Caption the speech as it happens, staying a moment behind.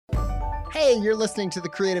Hey, you're listening to the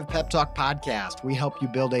Creative Pep Talk podcast. We help you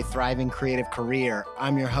build a thriving creative career.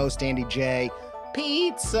 I'm your host, Andy J.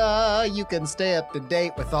 Pizza. You can stay up to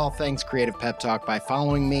date with all things Creative Pep Talk by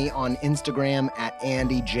following me on Instagram at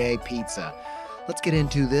Andy J Pizza. Let's get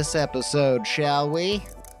into this episode, shall we?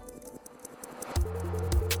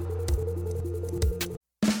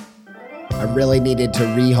 I really needed to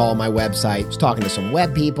rehaul my website. I was talking to some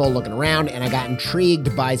web people, looking around, and I got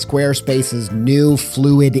intrigued by Squarespace's new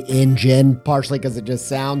Fluid engine, partially because it just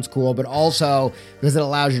sounds cool, but also because it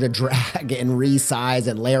allows you to drag and resize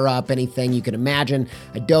and layer up anything you can imagine.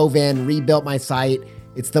 I dove in, rebuilt my site.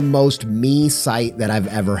 It's the most me site that I've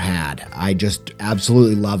ever had. I just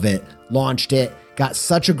absolutely love it. Launched it. Got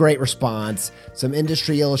such a great response. Some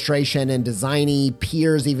industry illustration and designy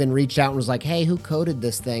peers even reached out and was like, hey, who coded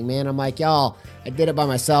this thing, man? I'm like, y'all, I did it by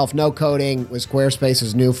myself. No coding with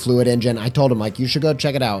Squarespace's new Fluid engine. I told him, like, you should go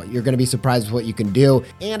check it out. You're going to be surprised with what you can do.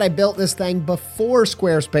 And I built this thing before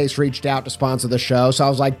Squarespace reached out to sponsor the show. So I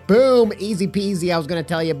was like, boom, easy peasy. I was going to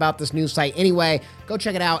tell you about this new site. Anyway, go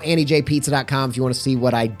check it out, andyjpizza.com, if you want to see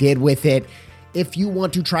what I did with it. If you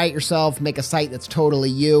want to try it yourself, make a site that's totally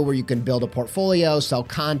you, where you can build a portfolio, sell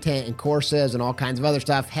content and courses and all kinds of other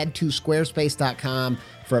stuff, head to squarespace.com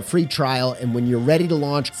for a free trial. And when you're ready to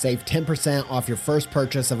launch, save 10% off your first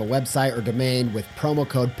purchase of a website or domain with promo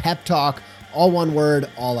code PEPTALK, all one word,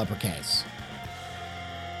 all uppercase.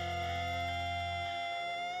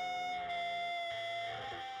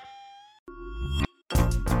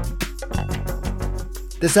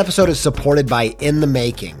 This episode is supported by In the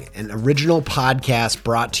Making, an original podcast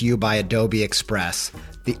brought to you by Adobe Express,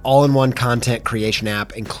 the all-in-one content creation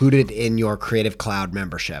app included in your Creative Cloud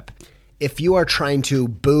membership. If you are trying to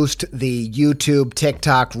boost the YouTube,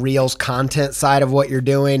 TikTok, Reels content side of what you're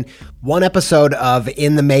doing, one episode of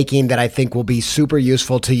In the Making that I think will be super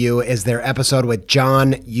useful to you is their episode with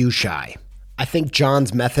John Ushai. I think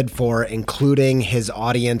John's method for including his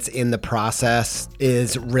audience in the process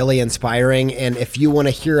is really inspiring. And if you want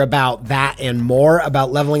to hear about that and more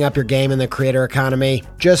about leveling up your game in the creator economy,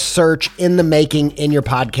 just search In the Making in your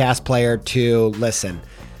podcast player to listen.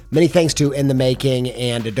 Many thanks to In the Making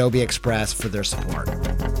and Adobe Express for their support.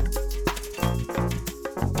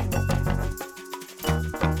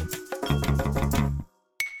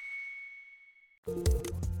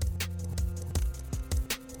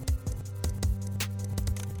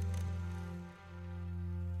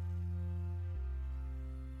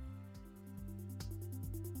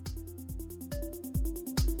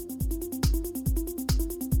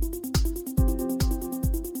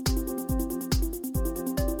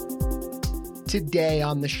 Today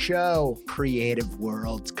on the show, Creative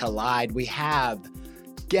Worlds Collide, we have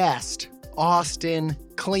guest Austin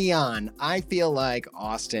Kleon. I feel like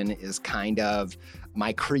Austin is kind of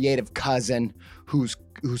my creative cousin who's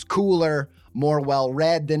cooler, more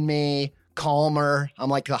well-read than me, calmer. I'm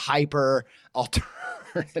like the hyper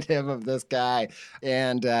alternative of this guy.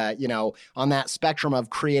 And, on that spectrum of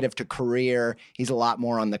creative to career, he's a lot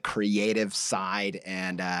more on the creative side.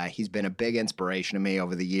 And he's been a big inspiration to me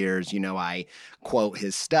over the years. I quote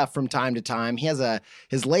his stuff from time to time.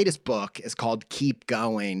 His latest book is called Keep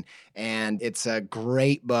Going. And it's a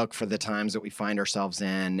great book for the times that we find ourselves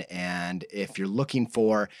in. And if you're looking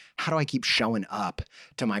for how do I keep showing up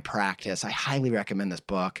to my practice, I highly recommend this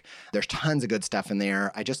book. There's tons of good stuff in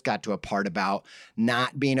there. I just got to a part about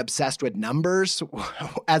not being obsessed with numbers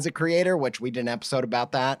as a creator, which we did an episode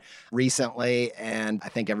about that recently. And I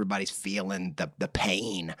think everybody's feeling the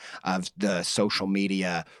pain of the social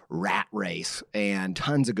media rat race, and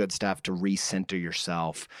tons of good stuff to recenter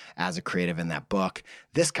yourself as a creative in that book.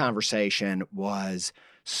 This conversation was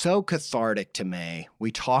so cathartic to me.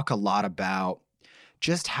 We talk a lot about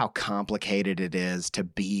just how complicated it is to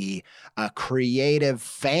be a creative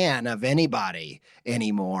fan of anybody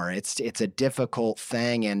anymore. It's a difficult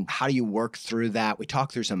thing, and how do you work through that? We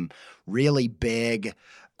talk through some really big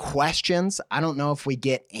questions. I don't know if we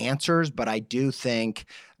get answers, but I do think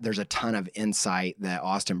there's a ton of insight that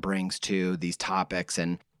Austin brings to these topics.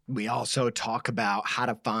 And we also talk about how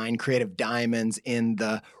to find creative diamonds in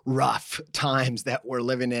the rough times that we're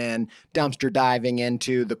living in, dumpster diving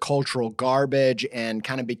into the cultural garbage and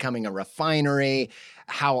kind of becoming a refinery,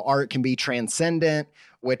 how art can be transcendent,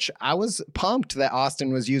 which I was pumped that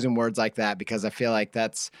Austin was using words like that, because I feel like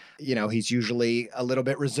that's, he's usually a little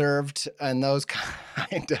bit reserved in those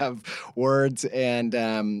kind of words. And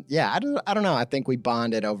I don't know. I think we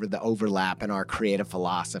bonded over the overlap in our creative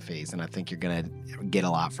philosophies, and I think you're going to get a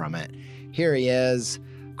lot from it. Here he is,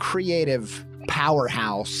 creative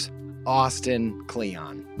powerhouse, Austin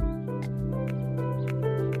Kleon.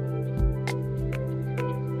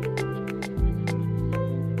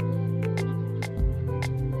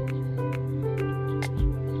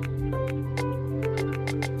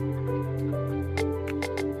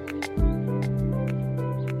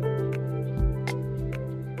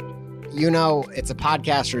 it's a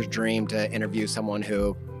podcaster's dream to interview someone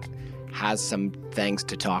who has some things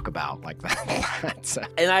to talk about like that.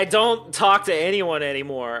 And I don't talk to anyone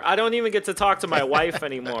anymore. I don't even get to talk to my wife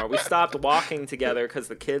anymore. We stopped walking together because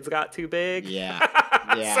the kids got too big. Yeah.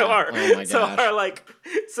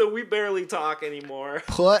 So we barely talk anymore.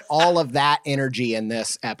 Put all of that energy in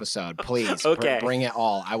this episode, please. Okay. Bring it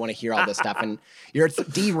all. I want to hear all this stuff. And you're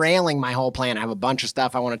derailing my whole plan. I have a bunch of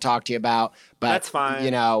stuff I want to talk to you about. But, that's fine.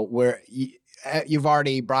 You've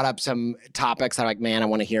already brought up some topics that I'm like, man, I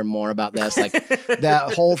want to hear more about this. Like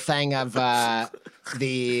the whole thing of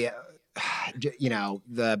the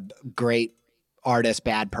great artist,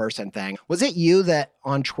 bad person thing. Was it you that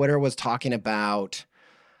on Twitter was talking about,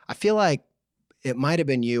 I feel like it might have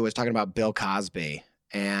been you, was talking about Bill Cosby.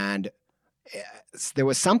 And there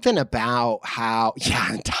was something about how,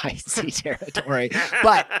 dicey territory.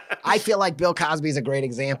 But I feel like Bill Cosby is a great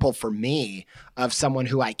example for me of someone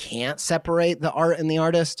who I can't separate the art and the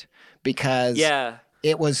artist, because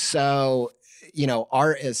it was so,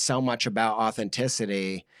 art is so much about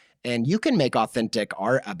authenticity, and you can make authentic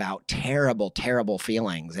art about terrible, terrible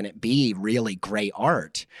feelings and it be really great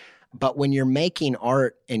art. But when you're making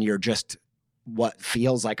art and you're just what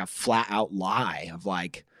feels like a flat out lie of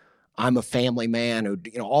like, I'm a family man who,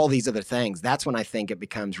 all these other things, that's when I think it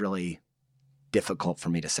becomes really difficult for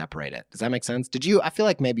me to separate it. Does that make sense? I feel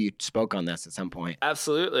like maybe you spoke on this at some point.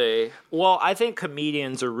 Absolutely. Well, I think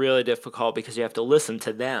comedians are really difficult because you have to listen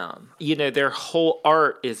to them. Their whole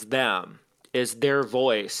art is them, is their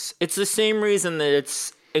voice. It's the same reason that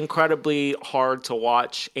it's incredibly hard to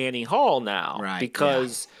watch Annie Hall now. Right.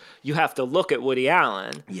 Because you have to look at Woody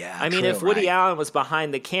Allen. Yeah. I mean, if Woody Allen was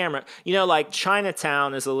behind the camera, like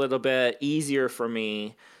Chinatown is a little bit easier for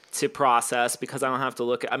me to process because I don't have to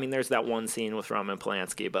look at, there's that one scene with Roman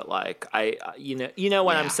Polanski, but like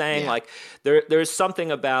what I'm saying? Yeah. Like there's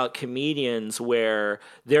something about comedians where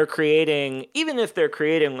they're creating, even if they're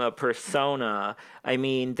creating a persona,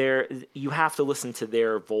 you have to listen to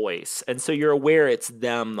their voice. And so you're aware it's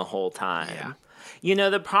them the whole time. Yeah.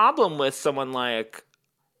 The problem with someone like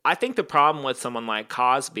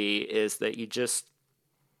Cosby is that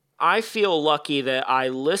I feel lucky that I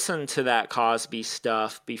listened to that Cosby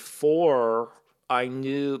stuff before I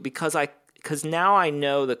knew, because now I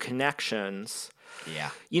know the connections. Yeah.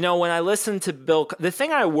 When I listen to Bill, the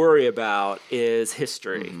thing I worry about is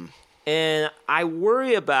history. Mm-hmm. And I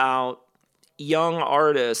worry about young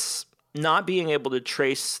artists not being able to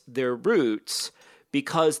trace their roots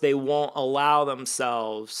because they won't allow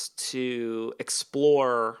themselves to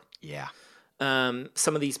explore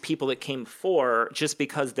some of these people that came before, just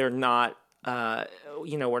because they're not,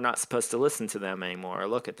 we're not supposed to listen to them anymore or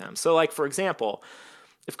look at them. So, like, for example,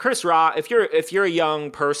 if Chris Rock, if you're a young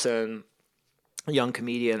person, a young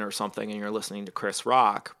comedian or something, and you're listening to Chris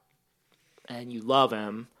Rock and you love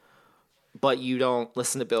him, but you don't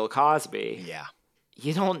listen to Bill Cosby,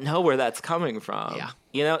 you don't know where that's coming from.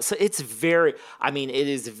 So it's very, it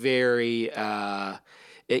is very, for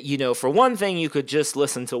one thing, you could just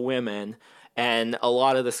listen to women and a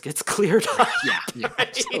lot of this gets cleared up.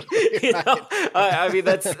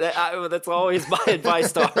 That's always my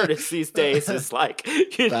advice to artists these days is like,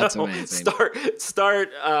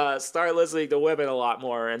 start listening to women a lot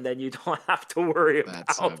more, and then you don't have to worry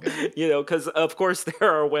about, because of course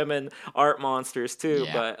there are women art monsters too,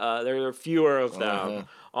 but there are fewer of them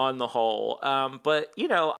on the whole. But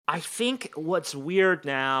I think what's weird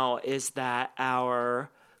now is that our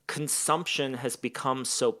consumption has become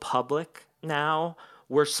so public now.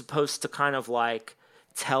 We're supposed to kind of like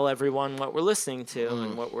tell everyone what we're listening to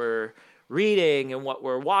and what we're reading and what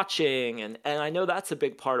we're watching. And I know that's a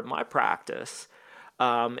big part of my practice,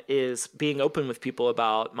 is being open with people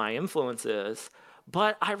about my influences.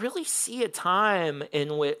 But I really see a time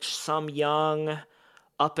in which some young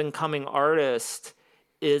up-and-coming artist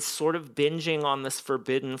is sort of binging on this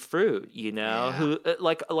forbidden fruit, who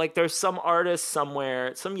like there's some artist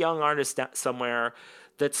somewhere, some young artist somewhere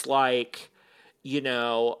that's like,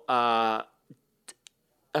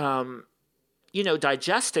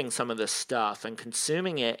 digesting some of this stuff and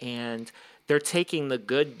consuming it, and they're taking the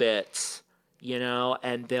good bits,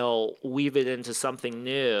 and they'll weave it into something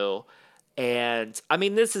new. And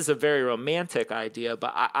this is a very romantic idea,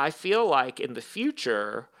 but I feel like in the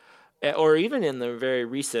future, or even in the very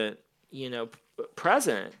recent,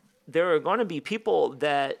 present, there are going to be people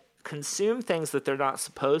that consume things that they're not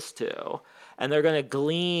supposed to, and they're going to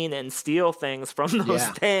glean and steal things from those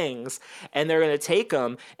things, and they're going to take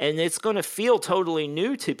them, and it's going to feel totally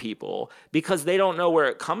new to people because they don't know where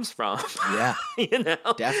it comes from. Yeah, you know?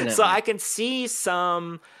 Definitely. So I could see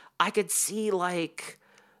like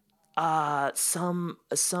some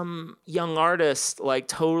young artist like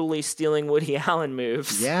totally stealing Woody Allen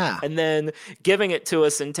moves, and then giving it to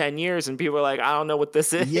us in 10 years, and people are like, I don't know what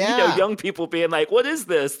this is. Young people being like, what is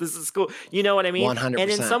this? This is cool. You know what I mean? 100%.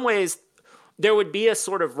 And in some ways, there would be a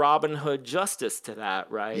sort of Robin Hood justice to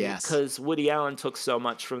that, right? Yes. Because Woody Allen took so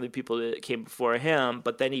much from the people that came before him,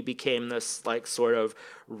 but then he became this like sort of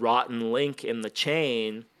rotten link in the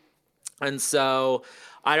chain. And so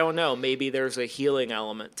I don't know, maybe there's a healing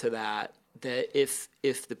element to that if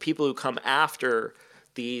the people who come after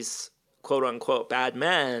these quote unquote bad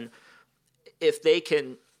men, if they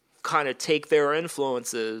can kind of take their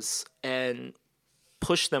influences and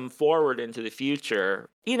push them forward into the future,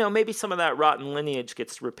 maybe some of that rotten lineage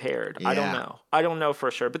gets repaired. Yeah. I don't know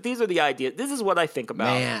for sure, but these are the ideas. This is what I think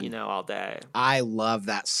about, all day. I love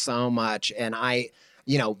that so much. And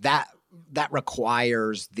that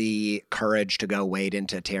requires the courage to go wade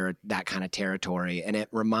into that kind of territory. And it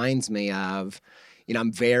reminds me of,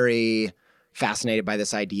 I'm very fascinated by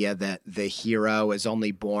this idea that the hero is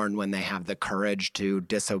only born when they have the courage to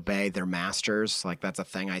disobey their masters. Like, that's a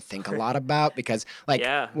thing I think a lot about, because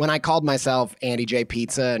when I called myself Andy J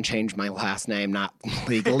Pizza and changed my last name, not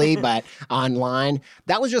legally, but online,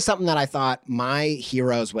 that was just something that I thought my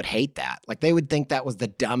heroes would hate that. Like, they would think that was the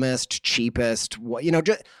dumbest, cheapest,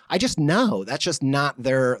 I just know that's just not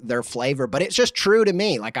their flavor, but it's just true to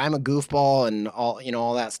me. Like, I'm a goofball and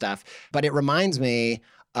all that stuff. But it reminds me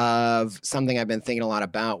of something I've been thinking a lot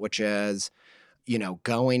about, which is,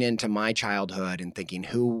 going into my childhood and thinking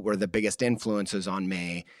who were the biggest influences on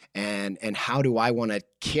me, and how do I want to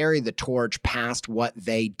carry the torch past what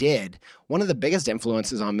they did. One of the biggest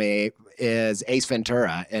influences on me is Ace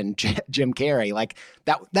Ventura and Jim Carrey. Like,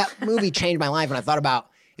 that movie changed my life. And I thought about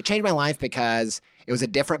it changed my life because it was a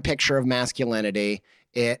different picture of masculinity.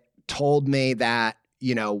 It told me that,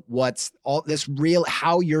 what's all this real,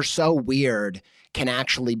 how you're so weird can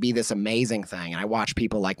actually be this amazing thing. And I watched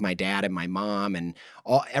people like my dad and my mom and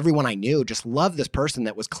everyone I knew just love this person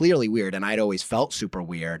that was clearly weird. And I'd always felt super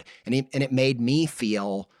weird. And it made me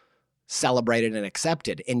feel celebrated and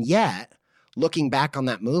accepted. And yet, looking back on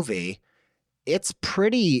that movie, it's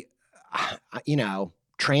pretty,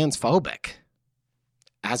 transphobic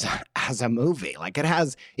as a movie. Like,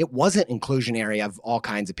 it wasn't inclusionary of all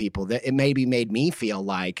kinds of people. That it maybe made me feel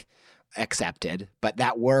like accepted, but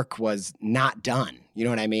that work was not done. You know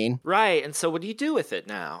what I mean? Right. And so what do you do with it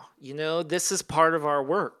now? This is part of our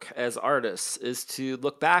work as artists, is to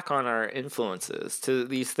look back on our influences, to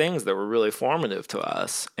these things that were really formative to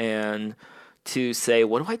us, and to say,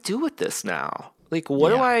 what do I do with this now? Like, what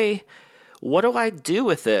do I do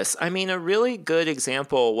with this? I mean, a really good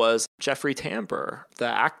example was Jeffrey Tambor, the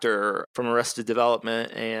actor from Arrested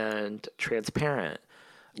Development and Transparent.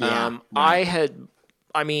 Yeah, right.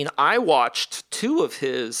 I watched 2 of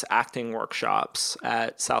his acting workshops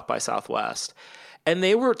at South by Southwest, and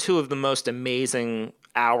they were 2 of the most amazing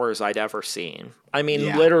hours I'd ever seen. I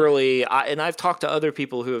mean, literally, and I've talked to other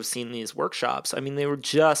people who have seen these workshops. I mean, they were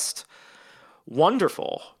just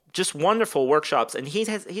wonderful workshops. And he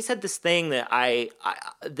said this thing that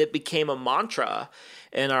that became a mantra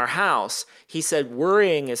in our house. He said,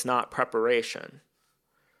 worrying is not preparation.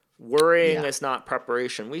 Worrying is not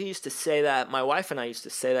preparation. We used to say that. My wife and I used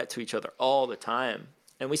to say that to each other all the time.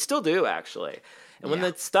 And we still do, actually. And when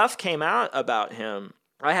the stuff came out about him,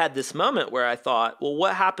 I had this moment where I thought, well,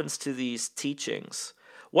 what happens to these teachings?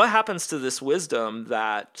 What happens to this wisdom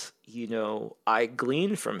that, I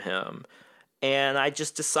gleaned from him? And I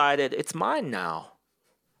just decided it's mine now.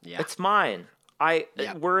 Yeah. It's mine.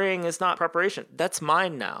 Worrying is not preparation. That's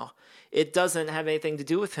mine now. It doesn't have anything to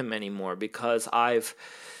do with him anymore, because I've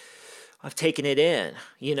taken it in,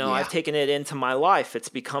 I've taken it into my life. It's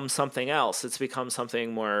become something else. It's become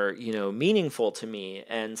something more, meaningful to me.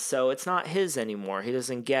 And so it's not his anymore. He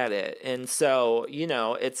doesn't get it. And so,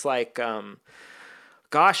 it's like,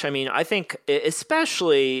 gosh, I mean, I think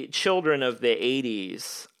especially children of the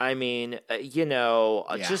 80s, I mean,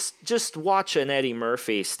 just watch an Eddie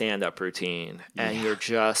Murphy stand-up routine, and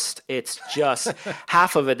it's just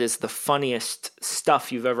half of it is the funniest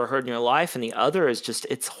stuff you've ever heard in your life, and the other is just,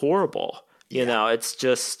 it's horrible. It's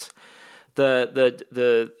just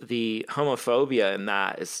the homophobia in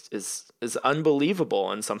that is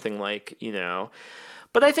unbelievable, and something like,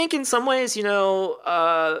 But I think in some ways, he's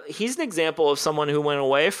an example of someone who went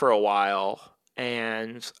away for a while.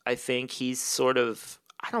 And I think he's sort of,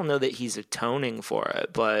 I don't know that he's atoning for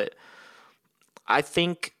it, but I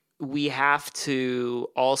think we have to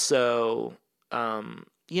also,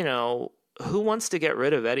 who wants to get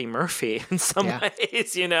rid of Eddie Murphy in some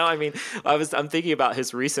ways? I mean, I'm thinking about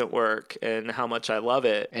his recent work and how much I love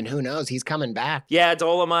it. And who knows, he's coming back. Yeah,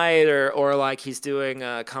 Dolomite, or like he's doing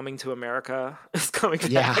Coming to America is coming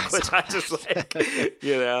back, which I just like,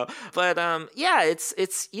 But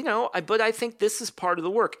it's but I think this is part of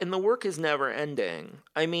the work, and the work is never ending.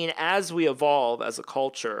 I mean, as we evolve as a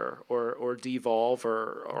culture or devolve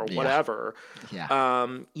or whatever,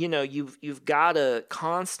 you've got to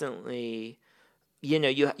constantly.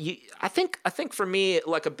 I think for me,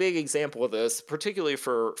 like a big example of this, particularly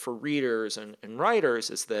for readers and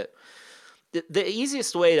writers, is that the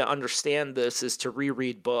easiest way to understand this is to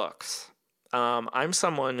reread books. I'm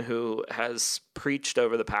someone who has preached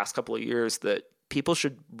over the past couple of years that people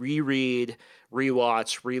should reread,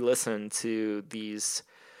 rewatch, re-listen to these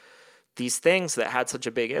things that had such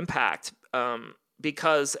a big impact.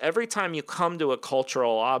 Because every time you come to a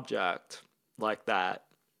cultural object like that,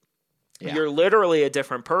 you're literally a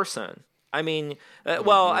different person. I mean,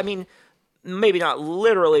 maybe not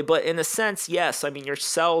literally, but in a sense, yes. I mean, your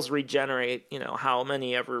cells regenerate, how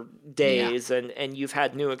many ever days, and you've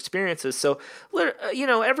had new experiences. So,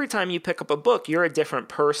 every time you pick up a book, you're a different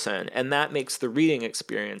person, and that makes the reading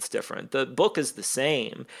experience different. The book is the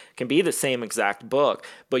same, can be the same exact book,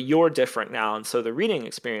 but you're different now, and so the reading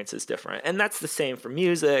experience is different. And that's the same for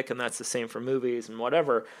music, and that's the same for movies and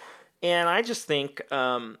whatever. And I just think,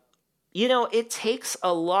 it takes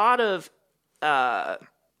a lot of,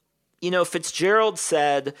 Fitzgerald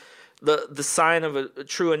said the sign of a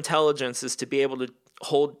true intelligence is to be able to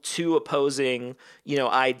hold two opposing,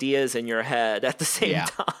 ideas in your head at the same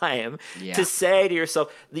time. Yeah. To say to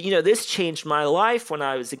yourself, this changed my life when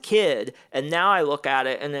I was a kid, and now I look at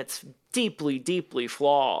it and it's deeply, deeply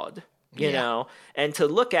flawed, you know, and to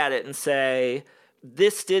look at it and say,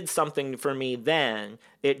 this did something for me then,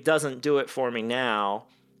 it doesn't do it for me now.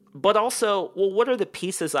 But also, well, what are the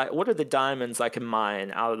diamonds I can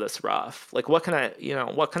mine out of this rough? Like, what can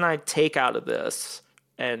I take out of this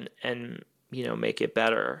and make it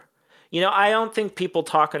better? I don't think people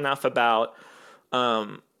talk enough about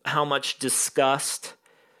how much disgust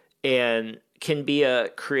can be a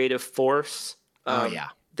creative force.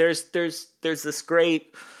 There's this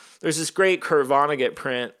great Kurt Vonnegut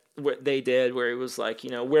print what they did where he was like,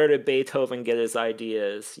 where did Beethoven get his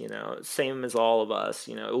ideas? Same as all of us,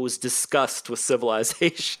 it was disgust with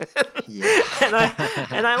civilization. and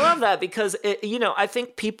I love that because I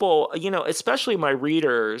think people, especially my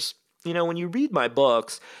readers, when you read my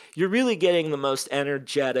books, you're really getting the most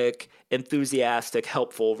energetic, enthusiastic,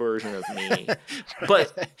 helpful version of me.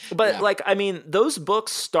 But those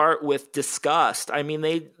books start with disgust. I mean,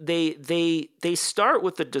 they start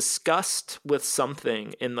with the disgust with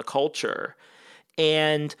something in the culture.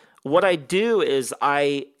 And what I do is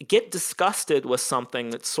I get disgusted with something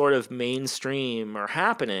that's sort of mainstream or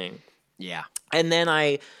happening. Yeah. And then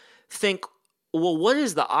I think, well, what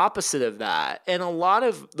is the opposite of that? And a lot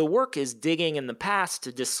of the work is digging in the past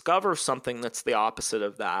to discover something that's the opposite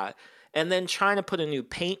of that, and then trying to put a new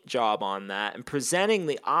paint job on that and presenting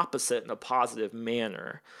the opposite in a positive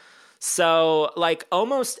manner. So, like,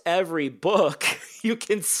 almost every book, you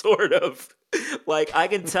can sort of, like, I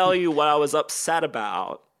can tell you what I was upset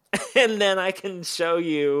about. And then I can show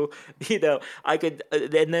you, and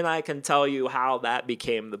then I can tell you how that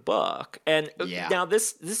became the book. And now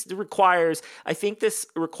this requires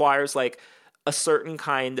like a certain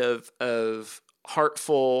kind of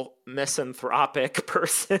heartful, misanthropic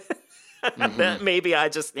person that maybe I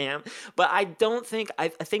just am. But I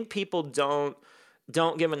think people don't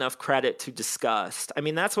give enough credit to disgust. I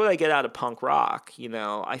mean, that's what I get out of punk rock.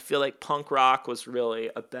 I feel like punk rock was really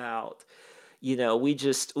about, we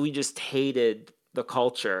just hated the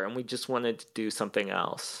culture and we just wanted to do something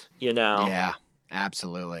else, Yeah,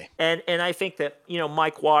 absolutely. And I think that,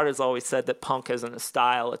 Mike Waters always said that punk isn't a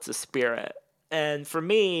style, it's a spirit. And for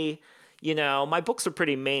me, my books are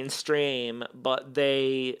pretty mainstream, but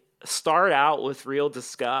they start out with real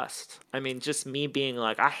disgust. I mean, just me being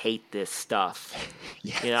like, I hate this stuff.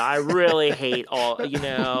 I really hate all,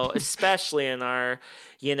 especially in our,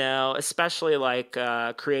 especially like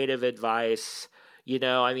creative advice.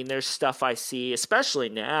 I mean, there's stuff I see, especially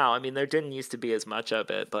now. I mean, there didn't used to be as much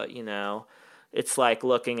of it, but, it's like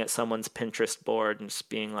looking at someone's Pinterest board and just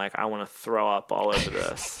being like, I want to throw up all over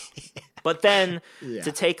this. But then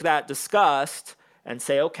to take that disgust and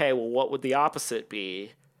say, okay, well, what would the opposite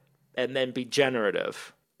be? And then be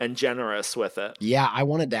generative and generous with it. Yeah, I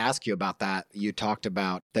wanted to ask you about that. You talked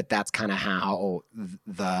about that's kind of how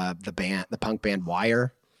the punk band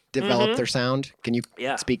Wire developed their sound. Can you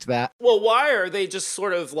speak to that? Well, Wire, they just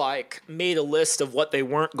sort of like made a list of what they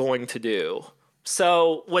weren't going to do.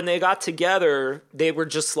 So when they got together, they were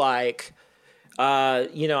just like, I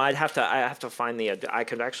have to find I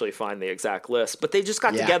could actually find the exact list, but they just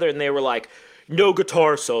got together and they were like, no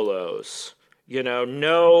guitar solos,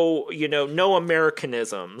 no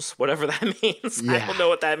Americanisms, whatever that means. I don't know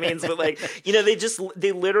what that means, but like,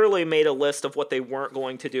 they literally made a list of what they weren't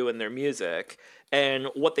going to do in their music and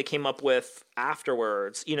what they came up with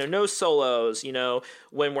afterwards. No solos,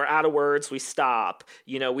 when we're out of words, we stop,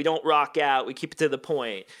 we don't rock out, we keep it to the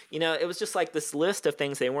point. It was just like this list of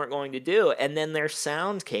things they weren't going to do. And then their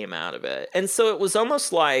sound came out of it. And so it was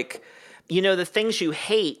almost like, the things you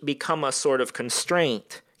hate become a sort of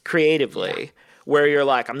constraint creatively, where you're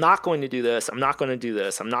like, I'm not going to do this, I'm not going to do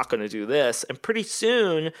this, I'm not going to do this. And pretty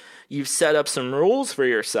soon you've set up some rules for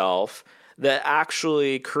yourself that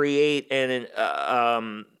actually create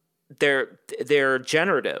they're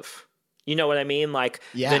generative. You know what I mean? Like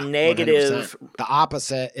the negative, 100%. The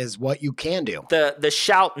opposite is what you can do. The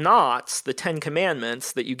shout nots, the 10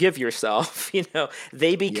 commandments that you give yourself,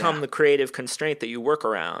 they become the creative constraint that you work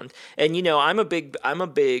around. And I'm a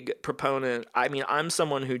big proponent. I mean, I'm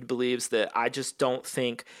someone who believes that I just don't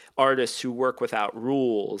think artists who work without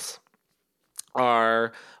rules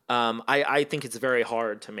are I think it's very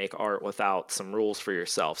hard to make art without some rules for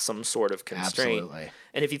yourself, some sort of constraint. Absolutely.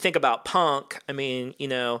 And if you think about punk, I mean,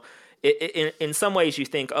 in some ways you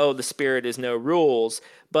think, oh, the spirit is no rules,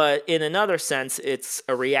 but in another sense, it's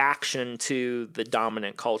a reaction to the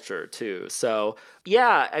dominant culture too. So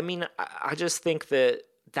yeah, I mean, I just think that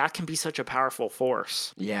can be such a powerful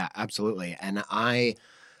force. Yeah, absolutely. And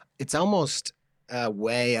it's almost a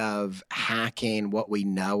way of hacking what we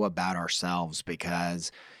know about ourselves,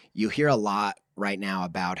 because you hear a lot right now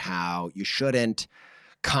about how you shouldn't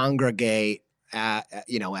congregate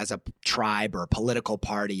as a tribe or a political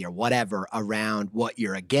party or whatever around what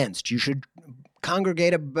you're against. You should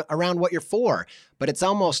congregate around what you're for. But it's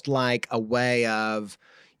almost like a way of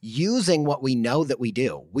using what we know that we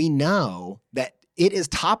do. We know that it is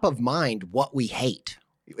top of mind what we hate.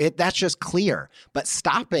 That's just clear. But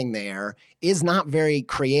stopping there is not very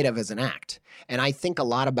creative as an act. And I think a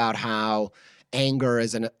lot about how anger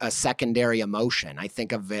is a secondary emotion. I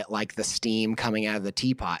think of it like the steam coming out of the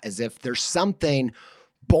teapot, as if there's something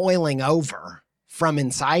boiling over from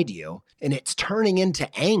inside you and it's turning into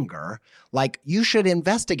anger. Like, you should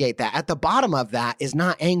investigate that. At the bottom of that is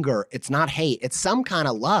not anger. It's not hate. It's some kind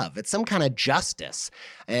of love. It's some kind of justice.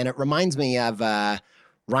 And it reminds me of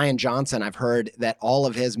Rian Johnson. I've heard that all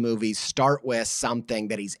of his movies start with something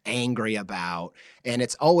that he's angry about, and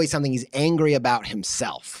it's always something he's angry about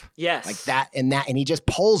himself. Yes. Like that, and he just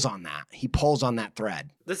pulls on that. He pulls on that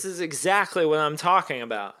thread. This is exactly what I'm talking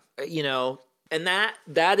about, and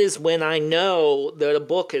that is when I know that a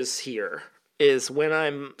book is here, is when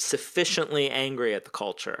I'm sufficiently angry at the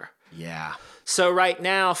culture. Yeah. So right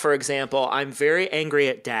now, for example, I'm very angry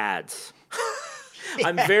at dads.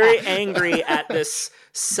 I'm very angry at this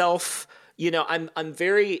I'm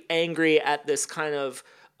very angry at this kind of,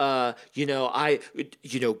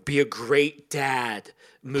 be a great dad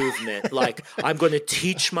movement. Like, I'm going to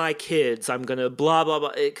teach my kids, I'm going to blah, blah,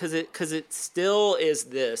 blah. Cause it still is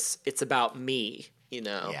this, it's about me,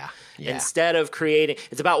 Yeah. Instead of creating,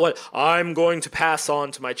 it's about what I'm going to pass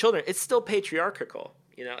on to my children. It's still patriarchal.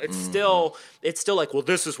 It's still like, well,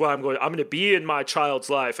 this is what I'm going to be in my child's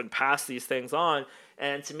life and pass these things on.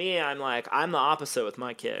 And to me, I'm like, I'm the opposite with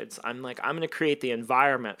my kids. I'm like, I'm going to create the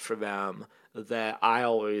environment for them that I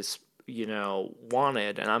always,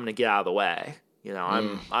 wanted, and I'm going to get out of the way.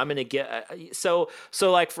 I'm going to get so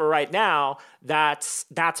like for right now, that's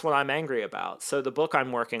what I'm angry about. So the book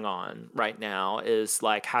I'm working on right now is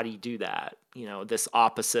like, how do you do that? This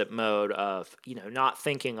opposite mode of, not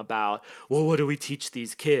thinking about, well, what do we teach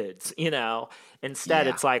these kids? Instead,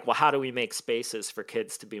 It's like, well, how do we make spaces for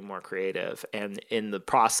kids to be more creative? And in the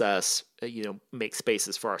process, make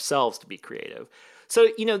spaces for ourselves to be creative. So,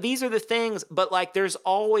 these are the things, but like, there's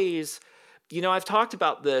always, I've talked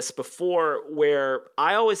about this before, where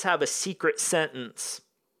I always have a secret sentence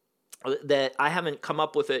that I haven't come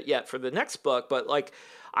up with it yet for the next book, but like,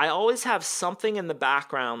 I always have something in the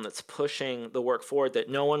background that's pushing the work forward that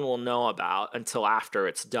no one will know about until after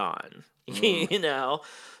it's done.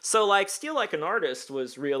 So like Steal Like an Artist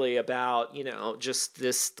was really about, just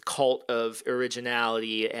this cult of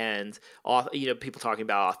originality and, people talking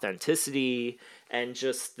about authenticity and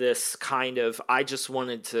just this kind of, I just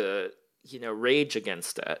wanted to, rage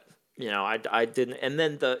against it. I didn't, and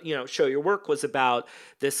then the, show your work was about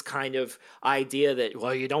this kind of idea that,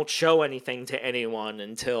 well, you don't show anything to anyone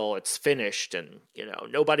until it's finished, and,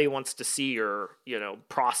 nobody wants to see your,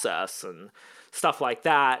 process and stuff like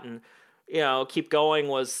that. And, Keep Going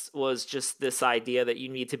was just this idea that you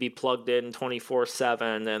need to be plugged in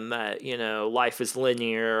 24/7, and that, life is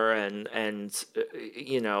linear, and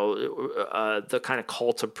the kind of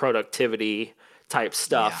cult of productivity type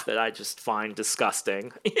stuff that I just find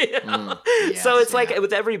disgusting. Yes, so it's like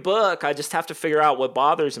with every book, I just have to figure out what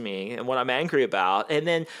bothers me and what I'm angry about,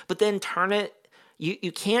 but then turn it.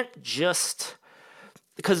 You can't just,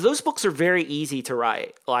 because those books are very easy to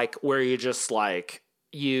write, like where you just like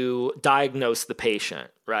you diagnose the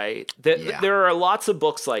patient, right? There are lots of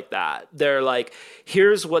books like that. They're like,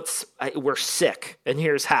 here's we're sick and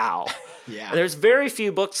here's how. And there's very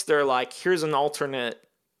few books that are like, here's an alternate,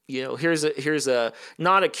 here's a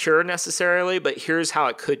not a cure necessarily, but here's how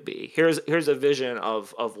it could be. Here's a vision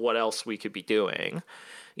of what else we could be doing,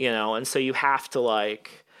 and so you have to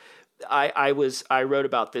like, I wrote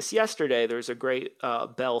about this yesterday. There's a great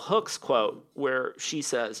Bell Hooks quote where she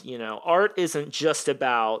says, art isn't just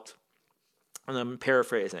about, and I'm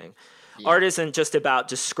paraphrasing, art isn't just about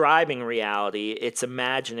describing reality, it's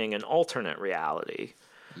imagining an alternate reality.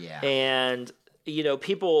 And,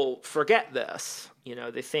 people forget this.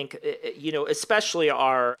 They think, especially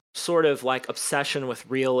our sort of like obsession with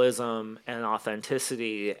realism and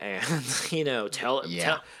authenticity and,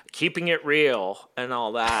 keeping it real and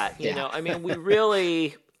all that, I mean, we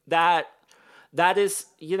really, that is,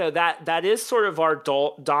 that is sort of our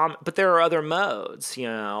but there are other modes,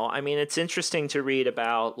 I mean, it's interesting to read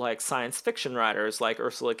about like science fiction writers like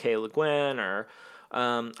Ursula K. Le Guin, or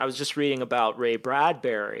I was just reading about Ray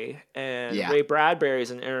Bradbury, and Ray Bradbury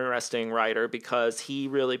is an interesting writer because he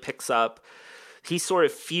really he sort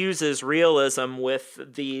of fuses realism with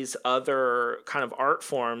these other kind of art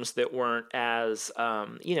forms that weren't as,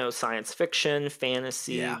 science fiction,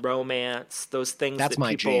 fantasy, romance, those things. That's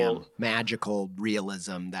my jam. Magical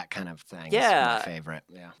realism, that kind of thing. Is my favorite.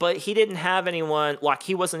 Yeah. But he didn't have anyone, like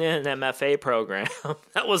he wasn't in an MFA program.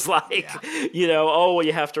 That was like, you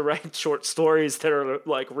have to write short stories that are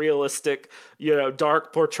like realistic,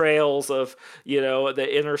 dark portrayals of,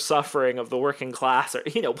 the inner suffering of the working class, or,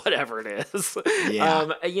 whatever it is.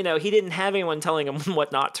 He didn't have anyone telling him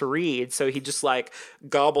what not to read, so he just like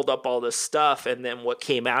gobbled up all this stuff, and then what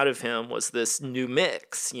came out of him was this new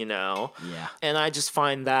mix, And I just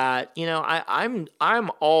find that,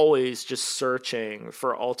 I'm always just searching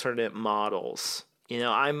for alternate models.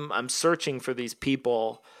 I'm searching for these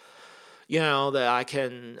people, that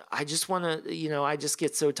I just want to, I just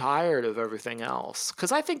get so tired of everything else.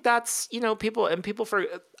 Because I think that's,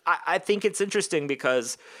 I think it's interesting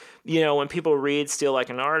because, when people read Steal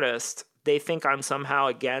Like an Artist, they think I'm somehow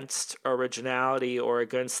against originality or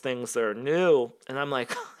against things that are new. And I'm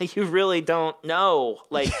like, you really don't know.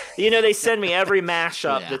 Like, they send me every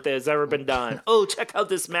mashup that has ever been done. Oh, check out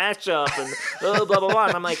this mashup and blah, blah, blah.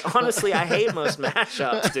 And I'm like, honestly, I hate most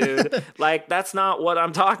mashups, dude. Like, that's not what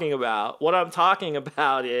I'm talking about. What I'm talking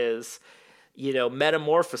about is,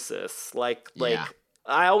 metamorphosis.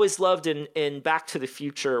 I always loved in Back to the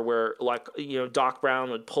Future where, like, Doc Brown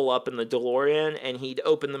would pull up in the DeLorean and he'd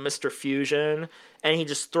open the Mr. Fusion and he'd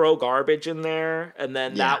just throw garbage in there, and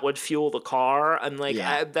then that would fuel the car. I'm like,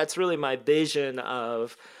 that's really my vision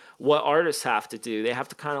of what artists have to do. They have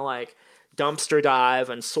to kind of like dumpster dive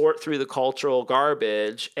and sort through the cultural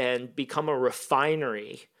garbage and become a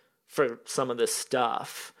refinery for some of this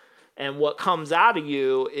stuff. And what comes out of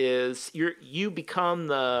you is you become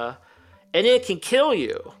and it can kill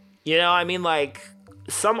you. I mean, like,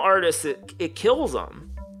 some artists, it kills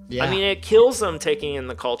them. Yeah. I mean, it kills them taking in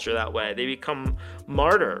the culture that way. They become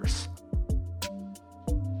martyrs.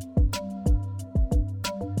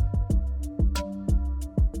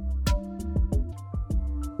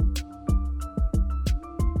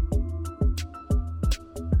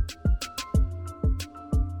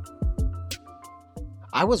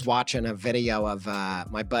 I was watching a video of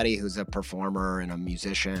my buddy who's a performer and a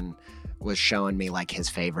musician was showing me like his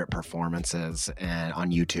favorite performances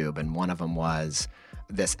on YouTube, and one of them was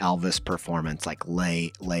this Elvis performance, like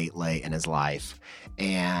late in his life.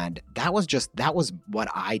 And that was what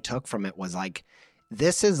I took from it, was like,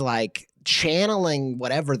 this is like channeling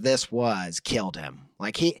whatever this was killed him.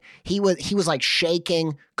 Like he was like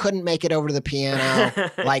shaking, couldn't make it over to the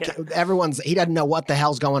piano. Like he doesn't know what the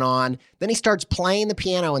hell's going on. Then he starts playing the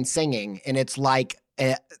piano and singing, and it's like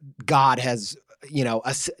God has,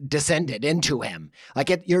 descended into him. Like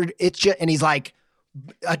it's just, and he's like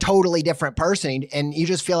a totally different person. And you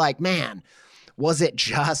just feel like, man, was it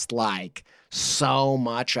just like so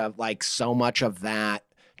much of that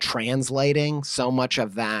translating, so much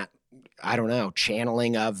of that, I don't know,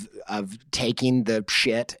 channeling of taking the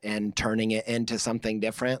shit and turning it into something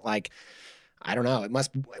different. Like, I don't know. It must,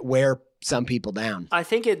 where some people down. I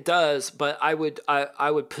think it does, but I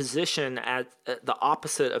would position at the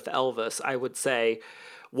opposite of Elvis. I would say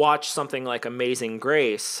watch something like Amazing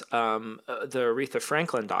Grace, the Aretha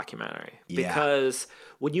Franklin documentary, because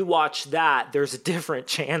when you watch that, there's a different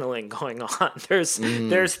channeling going on. There's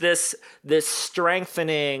this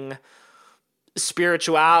strengthening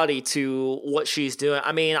spirituality to what she's doing.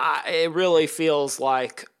 I mean, it really feels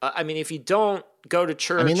like, if you don't go to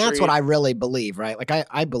church. I mean, that's what I really believe, right? Like,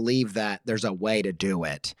 I believe that there's a way to do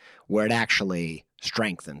it where it actually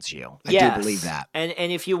strengthens you. I do believe that. And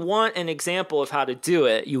if you want an example of how to do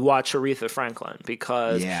it, you watch Aretha Franklin,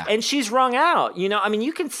 because and she's wrung out.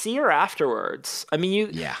 You can see her afterwards.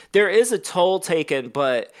 There is a toll taken,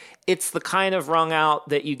 but it's the kind of wrung out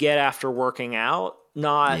that you get after working out.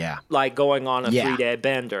 Not like going on a 3-day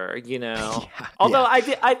bender, Although I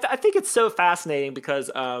think it's so fascinating because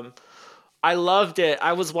I loved it.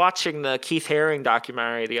 I was watching the Keith Haring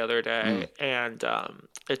documentary the other day, and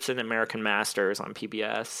it's an American Masters on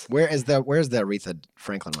PBS. Where's the Aretha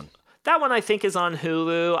Franklin one? That one I think is on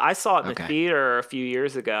Hulu. I saw it in the theater a few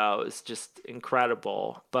years ago. It was just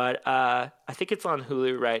incredible. But I think it's on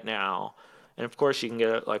Hulu right now, and of course you can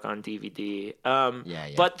get it like on DVD.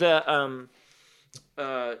 But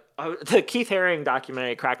the Keith Haring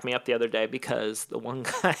documentary cracked me up the other day because the one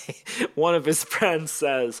guy, one of his friends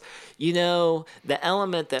says, the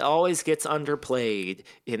element that always gets underplayed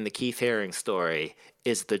in the Keith Haring story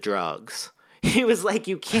is the drugs. He was like,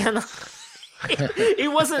 you cannot. He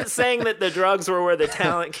wasn't saying that the drugs were where the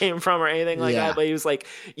talent came from or anything like that, but he was like,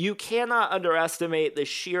 you cannot underestimate the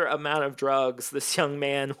sheer amount of drugs this young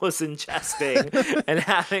man was ingesting and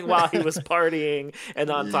having while he was partying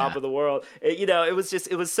and on top of the world.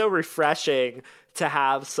 It was so refreshing to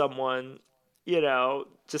have someone,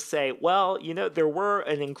 just say, well, there were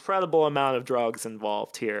an incredible amount of drugs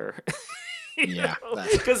involved here.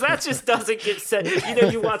 Because that just doesn't get said.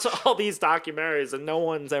 You watch all these documentaries and no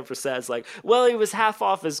one's ever says like, well, he was half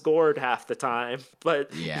off his gourd half the time,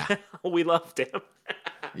 but we loved him.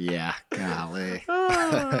 Golly.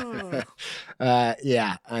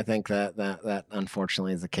 I think that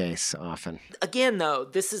unfortunately is the case often. Again, though,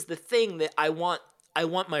 this is the thing that I want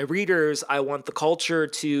my readers, I want the culture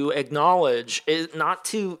to acknowledge, is not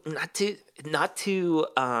to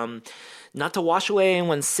wash away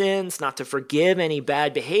anyone's sins, not to forgive any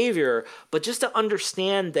bad behavior, but just to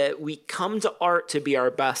understand that we come to art to be our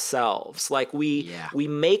best selves. Like we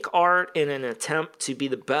make art in an attempt to be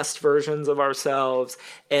the best versions of ourselves,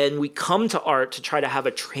 and we come to art to try to have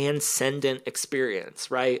a transcendent experience,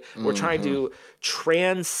 right? We're trying to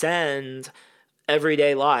transcend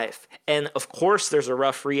everyday life. And of course there's a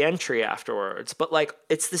rough re-entry afterwards, but like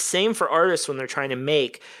it's the same for artists when they're trying to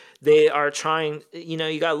make. They are trying, you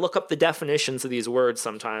got to look up the definitions of these words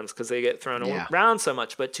sometimes because they get thrown around so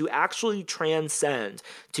much, but to actually transcend,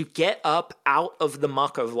 to get up out of the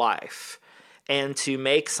muck of life and to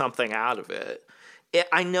make something out of it.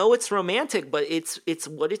 I know it's romantic, but it's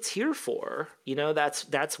what it's here for.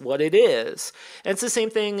 That's what it is. And it's the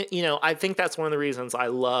same thing, I think that's one of the reasons I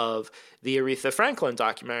love the Aretha Franklin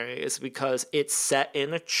documentary is because it's set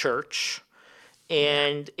in a church.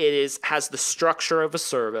 And it has the structure of a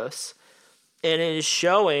service, and it is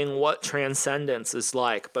showing what transcendence is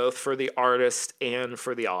like, both for the artist and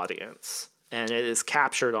for the audience. And it is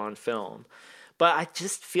captured on film. But I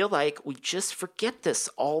just feel like we just forget this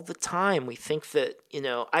all the time. We think that,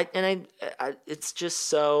 it's just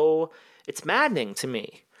so, it's maddening to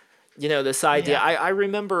me. This idea. I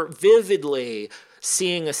remember vividly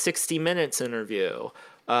seeing a 60 Minutes interview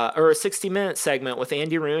or a 60 Minutes segment with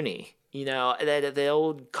Andy Rooney. The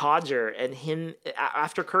old codger, and him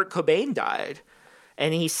after Kurt Cobain died,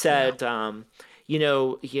 and he said, these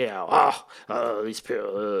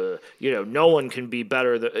people, no one can be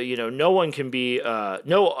better. No one can be,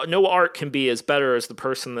 no art can be as better as the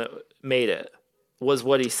person that made it. Was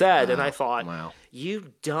what he said, and I thought,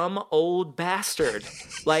 you dumb old bastard.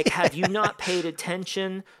 Like, have you not paid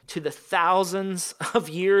attention to the thousands of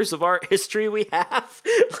years of art history we have?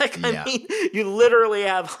 I mean, you literally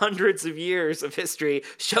have hundreds of years of history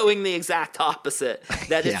showing the exact opposite.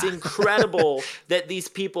 That it's incredible that these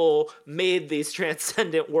people made these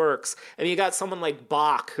transcendent works. I mean, you got someone like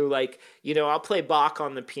Bach who, I'll play Bach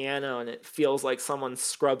on the piano and it feels like someone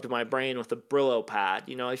scrubbed my brain with a Brillo pad.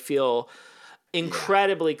 I feel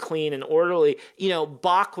incredibly clean and orderly.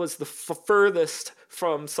 Bach was the furthest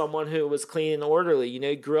from someone who was clean and orderly.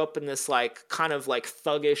 He grew up in this kind of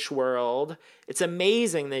thuggish world. It's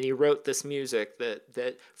amazing that he wrote this music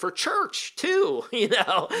that for church too,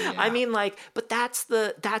 I mean, but that's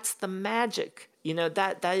the magic,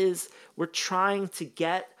 that is, we're trying to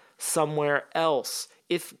get somewhere else.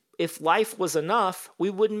 If if life was enough, we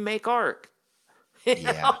wouldn't make art.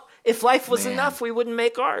 Yeah. If life was enough, we wouldn't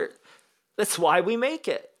make art. That's why we make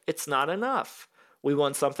it. It's not enough. We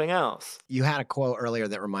want something else. You had a quote earlier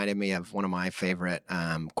that reminded me of one of my favorite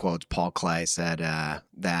quotes. Paul Klee said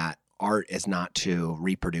that art is not to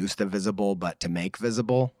reproduce the visible, but to make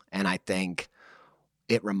visible. And I think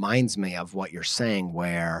it reminds me of what you're saying,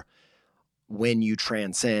 where when you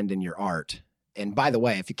transcend in your art, and by the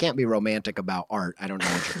way, if you can't be romantic about art, I don't know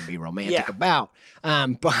what you can be romantic about.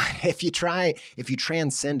 But if you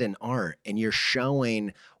transcend in art and you're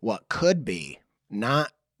showing what could be,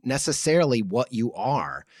 not necessarily what you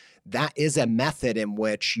are, that is a method in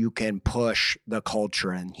which you can push the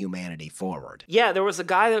culture and humanity forward. Yeah, there was a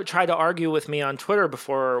guy that tried to argue with me on Twitter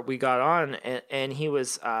before we got on, and he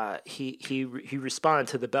was he responded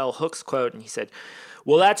to the Bell Hooks quote, and he said,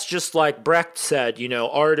 well, that's just like Brecht said,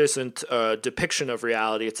 art isn't a depiction of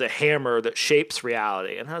reality. It's a hammer that shapes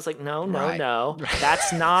reality. And I was like, no.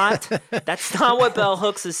 That's not what Bell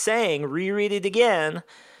Hooks is saying. Reread it again.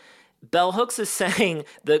 Bell Hooks is saying,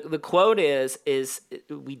 the quote is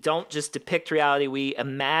we don't just depict reality, we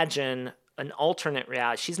imagine an alternate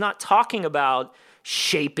reality. She's not talking about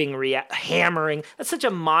shaping, hammering. That's such a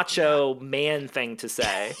macho man thing to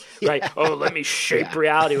say, right? Oh, let me shape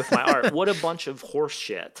reality with my art. What a bunch of horse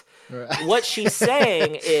shit. Right. What she's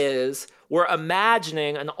saying is we're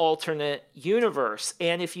imagining an alternate universe.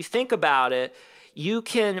 And if you think about it, you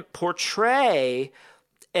can portray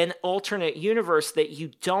an alternate universe that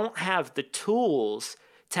you don't have the tools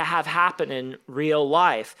to have happen in real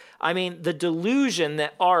life. I mean, the delusion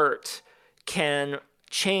that art can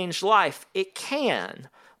change life, it can,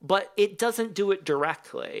 but it doesn't do it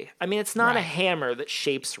directly. I mean, it's not a hammer that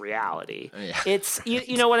shapes reality. Yeah. It's,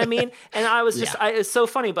 you know what I mean? And I was just, it's so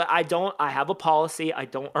funny, but I have a policy. I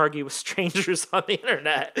don't argue with strangers on the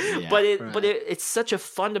internet, but it's such a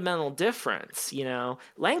fundamental difference.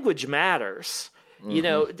 Language matters.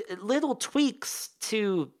 Little tweaks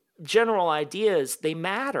to general ideas, they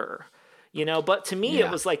matter. But to me,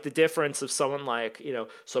 it was like the difference of someone like,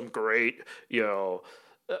 some great,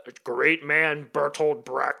 great man Bertolt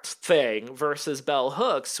Brecht thing versus Bell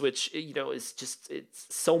Hooks, which, is just, it's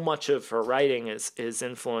so much of her writing is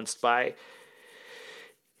influenced by,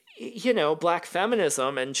 Black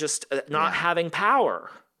feminism and just not having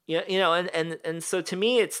power. And so to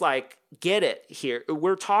me, it's like, get it here.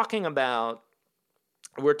 We're talking about,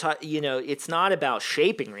 it's not about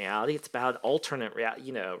shaping reality. It's about alternate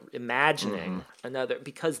reality, imagining another,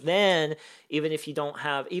 because then even if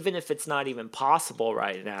it's not even possible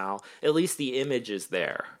right now, at least the image is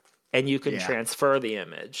there and you can transfer the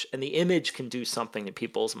image, and the image can do something to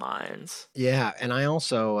people's minds. Yeah. And I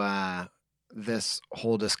also, this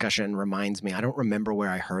whole discussion reminds me, I don't remember where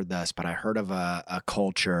I heard this, but I heard of a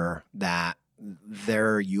culture that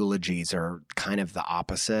their eulogies are kind of the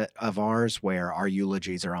opposite of ours, where our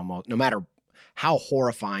eulogies are almost, no matter how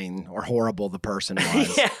horrifying or horrible the person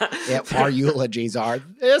was, our eulogies are,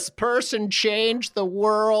 this person changed the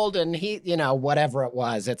world and he, whatever it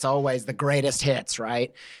was, it's always the greatest hits,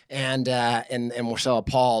 right? And we're so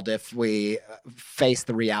appalled if we face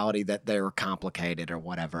the reality that they're complicated or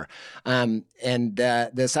whatever.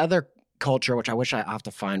 This other culture, which I wish I have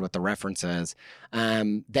to find what the reference is,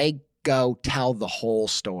 they go tell the whole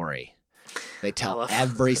story. They tell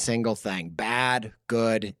every single thing, bad,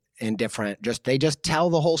 good, indifferent. They just tell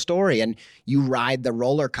the whole story, and you ride the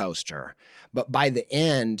roller coaster. But by the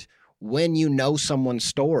end, when you know someone's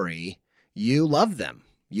story, you love them.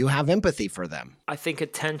 You have empathy for them. I think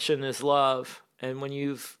attention is love. And when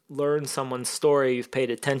you've learned someone's story, you've paid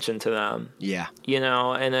attention to them. Yeah. In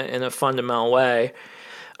a fundamental way.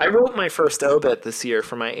 I wrote my first obit this year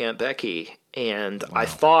for my Aunt Becky, and I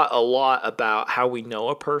thought a lot about how we know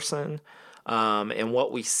a person and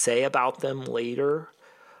what we say about them later.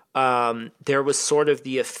 There was sort of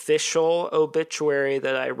the official obituary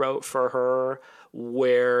that I wrote for her,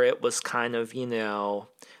 where it was kind of,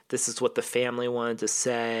 this is what the family wanted to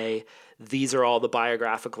say. These are all the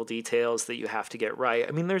biographical details that you have to get right.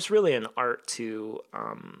 I mean, there's really an art to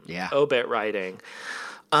obit writing.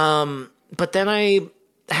 But then I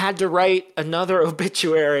had to write another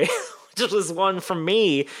obituary, which was one from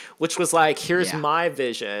me, which was like, here's my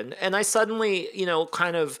vision. And I suddenly,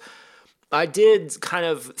 I did kind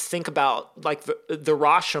of think about like the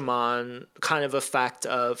Rashomon kind of effect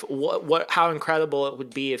of how incredible it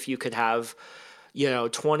would be if you could have,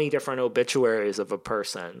 20 different obituaries of a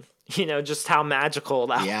person, just how magical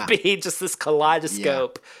that would be, just this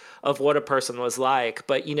kaleidoscope of what a person was like.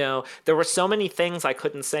 But, there were so many things I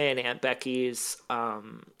couldn't say in Aunt Becky's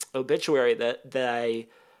obituary that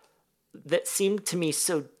that seemed to me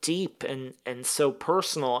so deep and so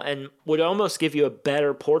personal, and would almost give you a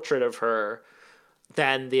better portrait of her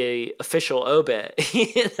than the official obit.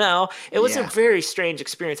 It was a very strange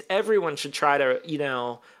experience. Everyone should try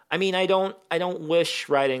to, I mean, I don't wish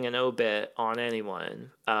writing an obit on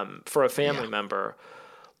anyone for a family member,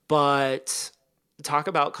 but talk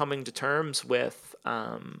about coming to terms with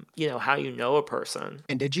how you know a person.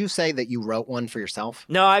 And did you say that you wrote one for yourself?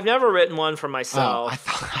 No, I've never written one for myself.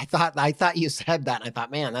 I thought you said that. I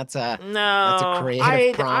thought, man, that's a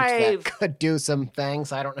creative prompt that could do some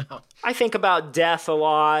things. I don't know. I think about death a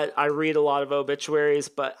lot. I read a lot of obituaries,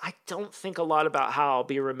 but I don't think a lot about how I'll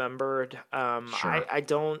be remembered. Sure. I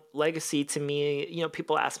don't, legacy to me,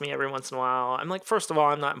 people ask me every once in a while. I'm like, first of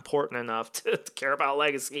all, I'm not important enough to care about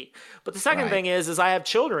legacy. But the second thing is I have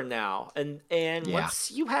children now. And once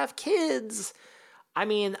you have kids, I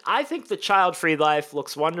mean, I think the child-free life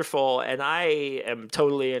looks wonderful, and I am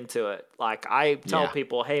totally into it. Like, I tell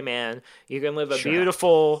people, hey, man, you can live a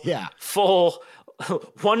beautiful, full,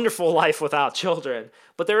 wonderful life without children.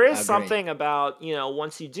 But there is something about,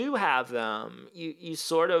 once you do have them, you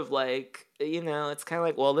sort of like, it's kind of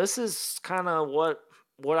like, well, this is kind of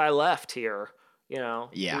what I left here,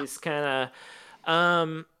 These kind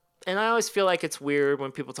of, and I always feel like it's weird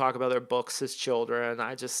when people talk about their books as children.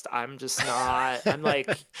 I'm just not. I'm like,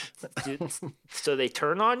 so they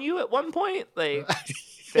turn on you at one point? Like,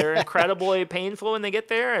 they're incredibly painful when they get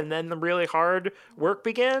there, and then the really hard work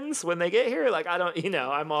begins when they get here. Like, I don't,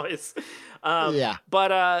 I'm always,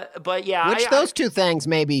 But yeah. Which those two things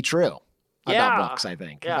may be true about books, I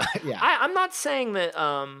think. Yeah. I'm not saying that,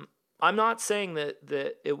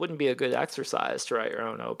 that it wouldn't be a good exercise to write your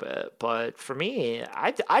own obit, but for me,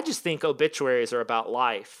 I just think obituaries are about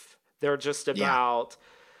life. They're just about,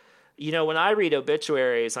 when I read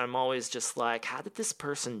obituaries, I'm always just like, how did this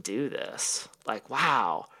person do this? Like,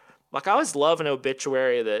 wow. Like, I always love an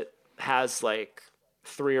obituary that has like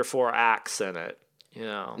 3 or 4 acts in it,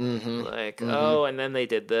 and then they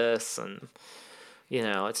did this, and,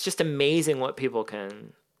 it's just amazing what people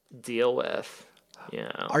can deal with.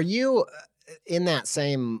 Yeah. Are you in that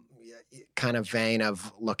same kind of vein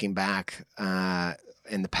of looking back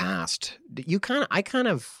in the past? You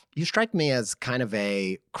strike me as kind of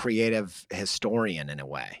a creative historian in a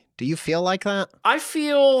way. Do you feel like that? I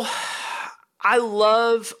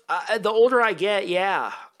love, the older I get,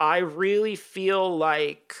 I really feel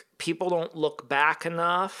like people don't look back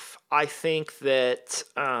enough. I think that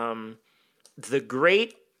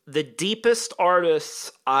the deepest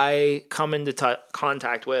artists I come into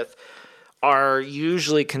contact with are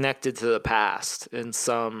usually connected to the past in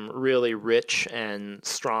some really rich and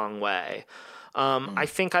strong way. I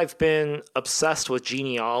think I've been obsessed with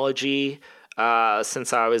genealogy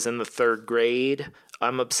since I was in the 3rd grade.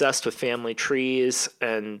 I'm obsessed with family trees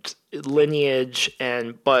and lineage,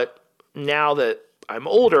 but now that I'm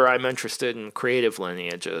older, I'm interested in creative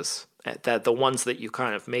lineages, the ones that you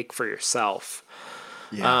kind of make for yourself.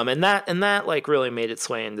 Yeah. And that like really made its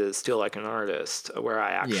way into Steal Like an Artist, where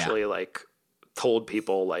I actually like told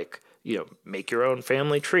people like, make your own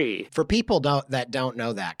family tree. For people that don't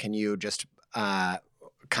know that, can you just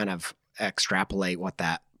kind of extrapolate what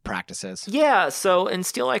that practice is? Yeah. So in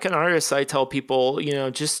Steal Like an Artist, I tell people,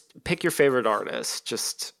 just pick your favorite artist,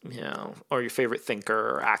 just, or your favorite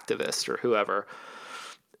thinker or activist or whoever,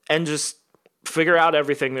 and just figure out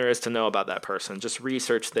everything there is to know about that person. Just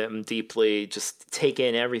research them deeply, just take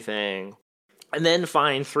in everything, and then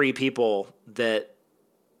find 3 people that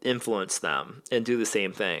influence them and do the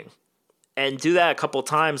same thing. And do that a couple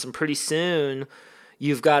times, and pretty soon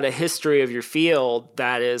you've got a history of your field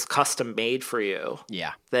that is custom made for you.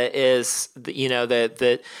 Yeah. That is,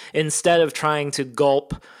 that instead of trying to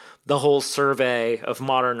gulp the whole survey of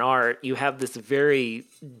modern art, you have this very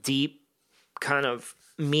deep kind of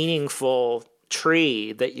meaningful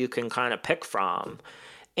tree that you can kind of pick from.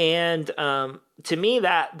 And to me,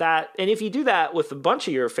 that and if you do that with a bunch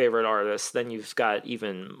of your favorite artists, then you've got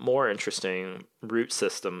even more interesting root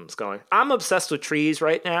systems going. I'm obsessed with trees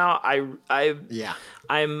right now.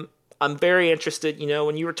 I'm very interested.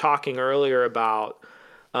 When you were talking earlier about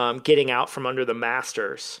getting out from under the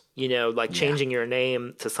masters, changing your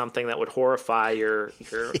name to something that would horrify your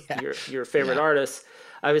favorite artists.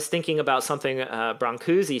 I was thinking about something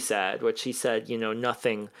Brancusi said, which he said,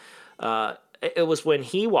 nothing. It was when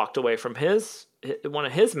he walked away from one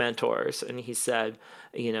of his mentors, and he said,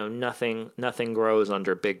 nothing grows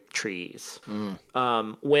under big trees.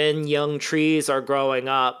 When young trees are growing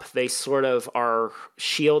up, they sort of are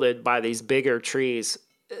shielded by these bigger trees.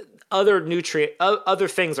 Other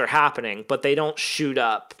things are happening, but they don't shoot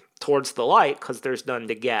up towards the light because there's none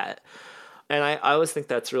to get. And I always think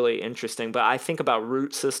that's really interesting. But I think about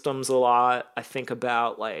root systems a lot. I think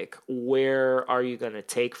about like, where are you going to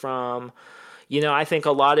take from? I think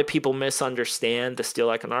a lot of people misunderstand the Steal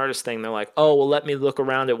Like an Artist thing. They're like, oh, well, let me look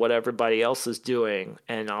around at what everybody else is doing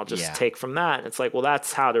and I'll just take from that. And it's like, well,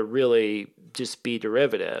 that's how to really just be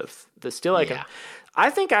derivative. The Steal Like I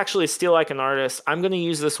think actually Steal Like an Artist, I'm going to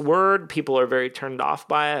use this word. People are very turned off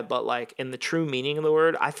by it, but like in the true meaning of the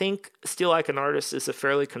word, I think Steal Like an Artist is a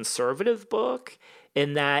fairly conservative book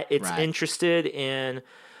in that it's interested in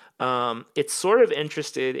it's sort of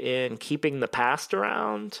interested in keeping the past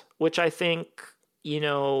around, which I think, it's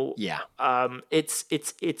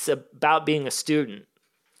about being a student.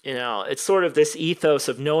 It's sort of this ethos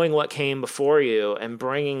of knowing what came before you and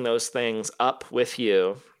bringing those things up with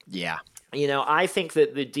you. Yeah. I think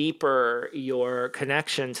that the deeper your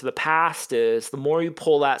connection to the past is, the more you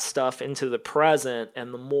pull that stuff into the present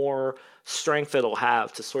and the more strength it'll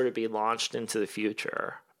have to sort of be launched into the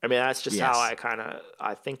future. I mean, that's just how I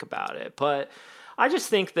think about it. But I just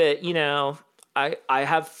think that, I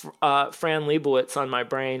have Fran Lebowitz on my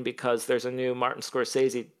brain because there's a new Martin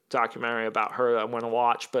Scorsese documentary about her I want to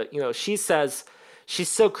watch. But, she says she's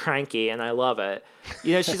so cranky and I love it.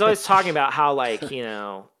 She's always talking about how, like,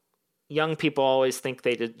 young people always think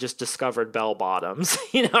they just discovered bell bottoms,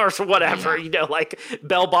 or whatever, like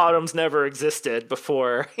bell bottoms never existed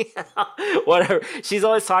before, whatever. She's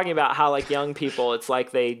always talking about how, like, young people, it's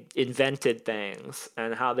like they invented things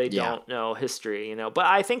and how they don't know history, But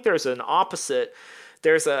I think there's an opposite.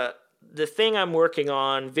 The thing I'm working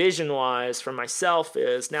on vision-wise for myself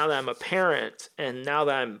is, now that I'm a parent and now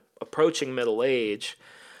that I'm approaching middle age,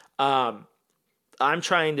 I'm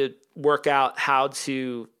trying to work out how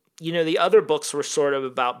to, the other books were sort of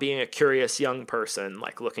about being a curious young person,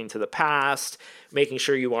 like looking to the past, making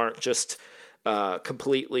sure you aren't just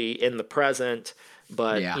completely in the present,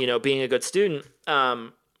 but, being a good student.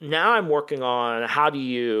 Now I'm working on, how do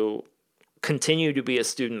you continue to be a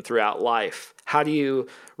student throughout life? How do you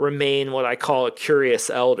remain what I call a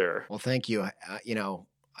curious elder? Well, thank you.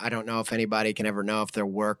 I don't know if anybody can ever know if their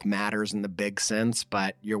work matters in the big sense,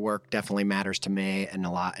 but your work definitely matters to me and a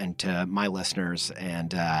lot, and to my listeners.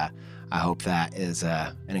 And I hope that is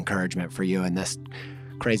an encouragement for you in this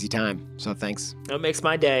crazy time. So thanks. It makes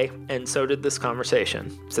my day, and so did this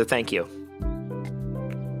conversation. So thank you.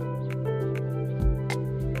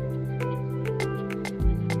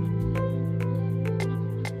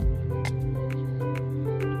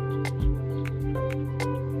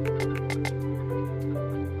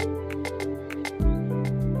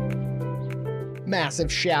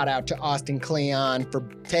 Massive shout out to Austin Kleon for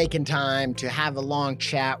taking time to have a long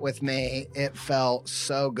chat with me. It felt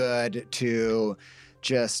so good to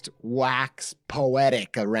just wax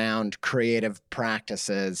poetic around creative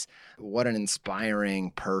practices. What an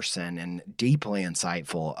inspiring person and deeply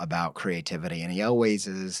insightful about creativity. And he always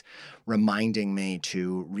is reminding me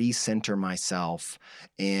to recenter myself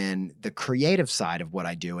in the creative side of what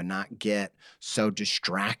I do and not get so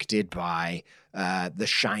distracted by the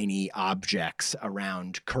shiny objects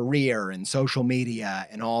around career and social media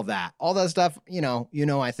and all that. All that stuff,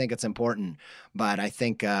 I think it's important. But I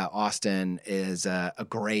think Austin is a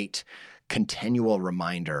great continual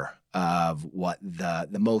reminder of what the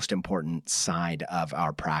most important side of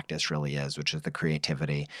our practice really is, which is the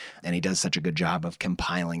creativity. And he does such a good job of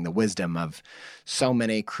compiling the wisdom of so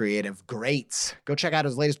many creative greats. Go check out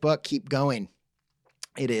his latest book, Keep Going.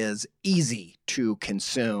 It is easy to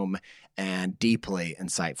consume and deeply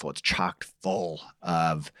insightful. It's chock full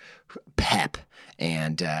of pep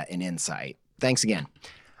and insight. Thanks again.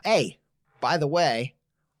 Hey, by the way,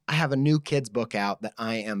 I have a new kids book out that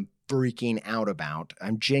I am freaking out about.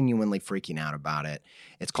 I'm genuinely freaking out about it.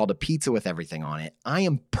 It's called A Pizza with Everything on It. I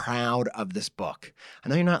am proud of this book. I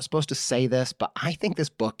know you're not supposed to say this, but I think this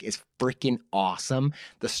book is freaking awesome.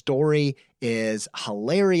 The story is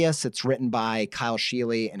hilarious. It's written by Kyle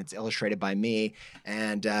Sheely and it's illustrated by me.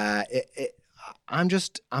 And I'm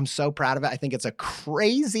so proud of it. I think it's a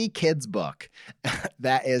crazy kids book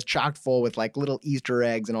that is chock full with like little Easter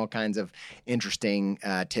eggs and all kinds of interesting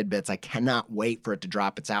tidbits. I cannot wait for it to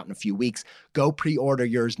drop. It's out in a few weeks. Go pre-order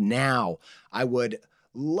yours now. I would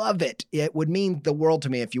love it. It would mean the world to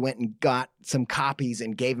me if you went and got some copies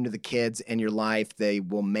and gave them to the kids in your life. They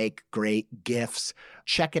will make great gifts.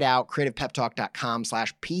 Check it out.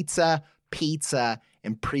 creativepeptalk.com/pizza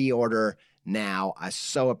and pre-order now. I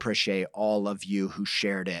so appreciate all of you who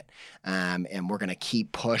shared it. And we're going to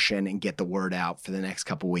keep pushing and get the word out for the next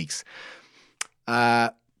couple weeks.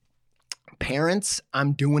 Parents,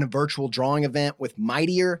 I'm doing a virtual drawing event with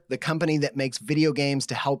Mightier, the company that makes video games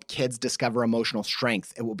to help kids discover emotional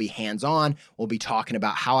strength. It will be hands-on. We'll be talking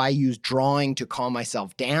about how I use drawing to calm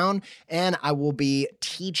myself down, and I will be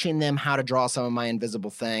teaching them how to draw some of my invisible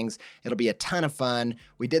things. It'll be a ton of fun.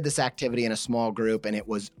 We did this activity in a small group, and it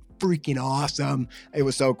was freaking awesome. It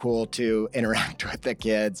was so cool to interact with the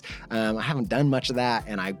kids. I haven't done much of that,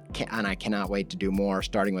 and I cannot wait to do more,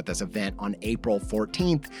 starting with this event on April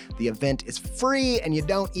 14th. The event is free, and you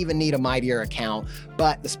don't even need a Mightier account,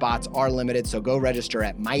 but the spots are limited, so go register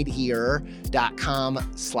at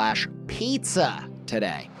mightier.com/pizza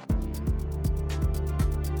today.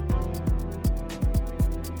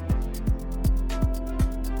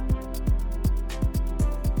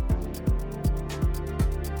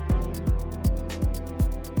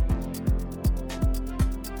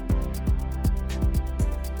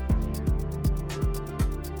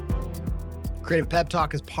 Creative Pep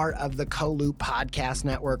Talk is part of the Co-Loop Podcast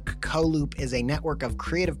Network. Co-Loop is a network of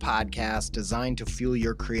creative podcasts designed to fuel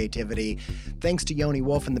your creativity. Thanks to Yoni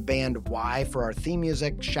Wolf and the band Y for our theme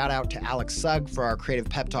music. Shout out to Alex Sugg for our Creative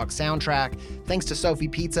Pep Talk soundtrack. Thanks to Sophie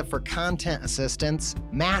Pizza for content assistance.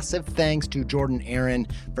 Massive thanks to Jordan Aaron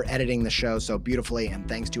for editing the show so beautifully. And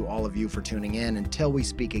thanks to all of you for tuning in. Until we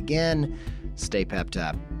speak again, stay pepped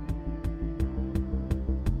up.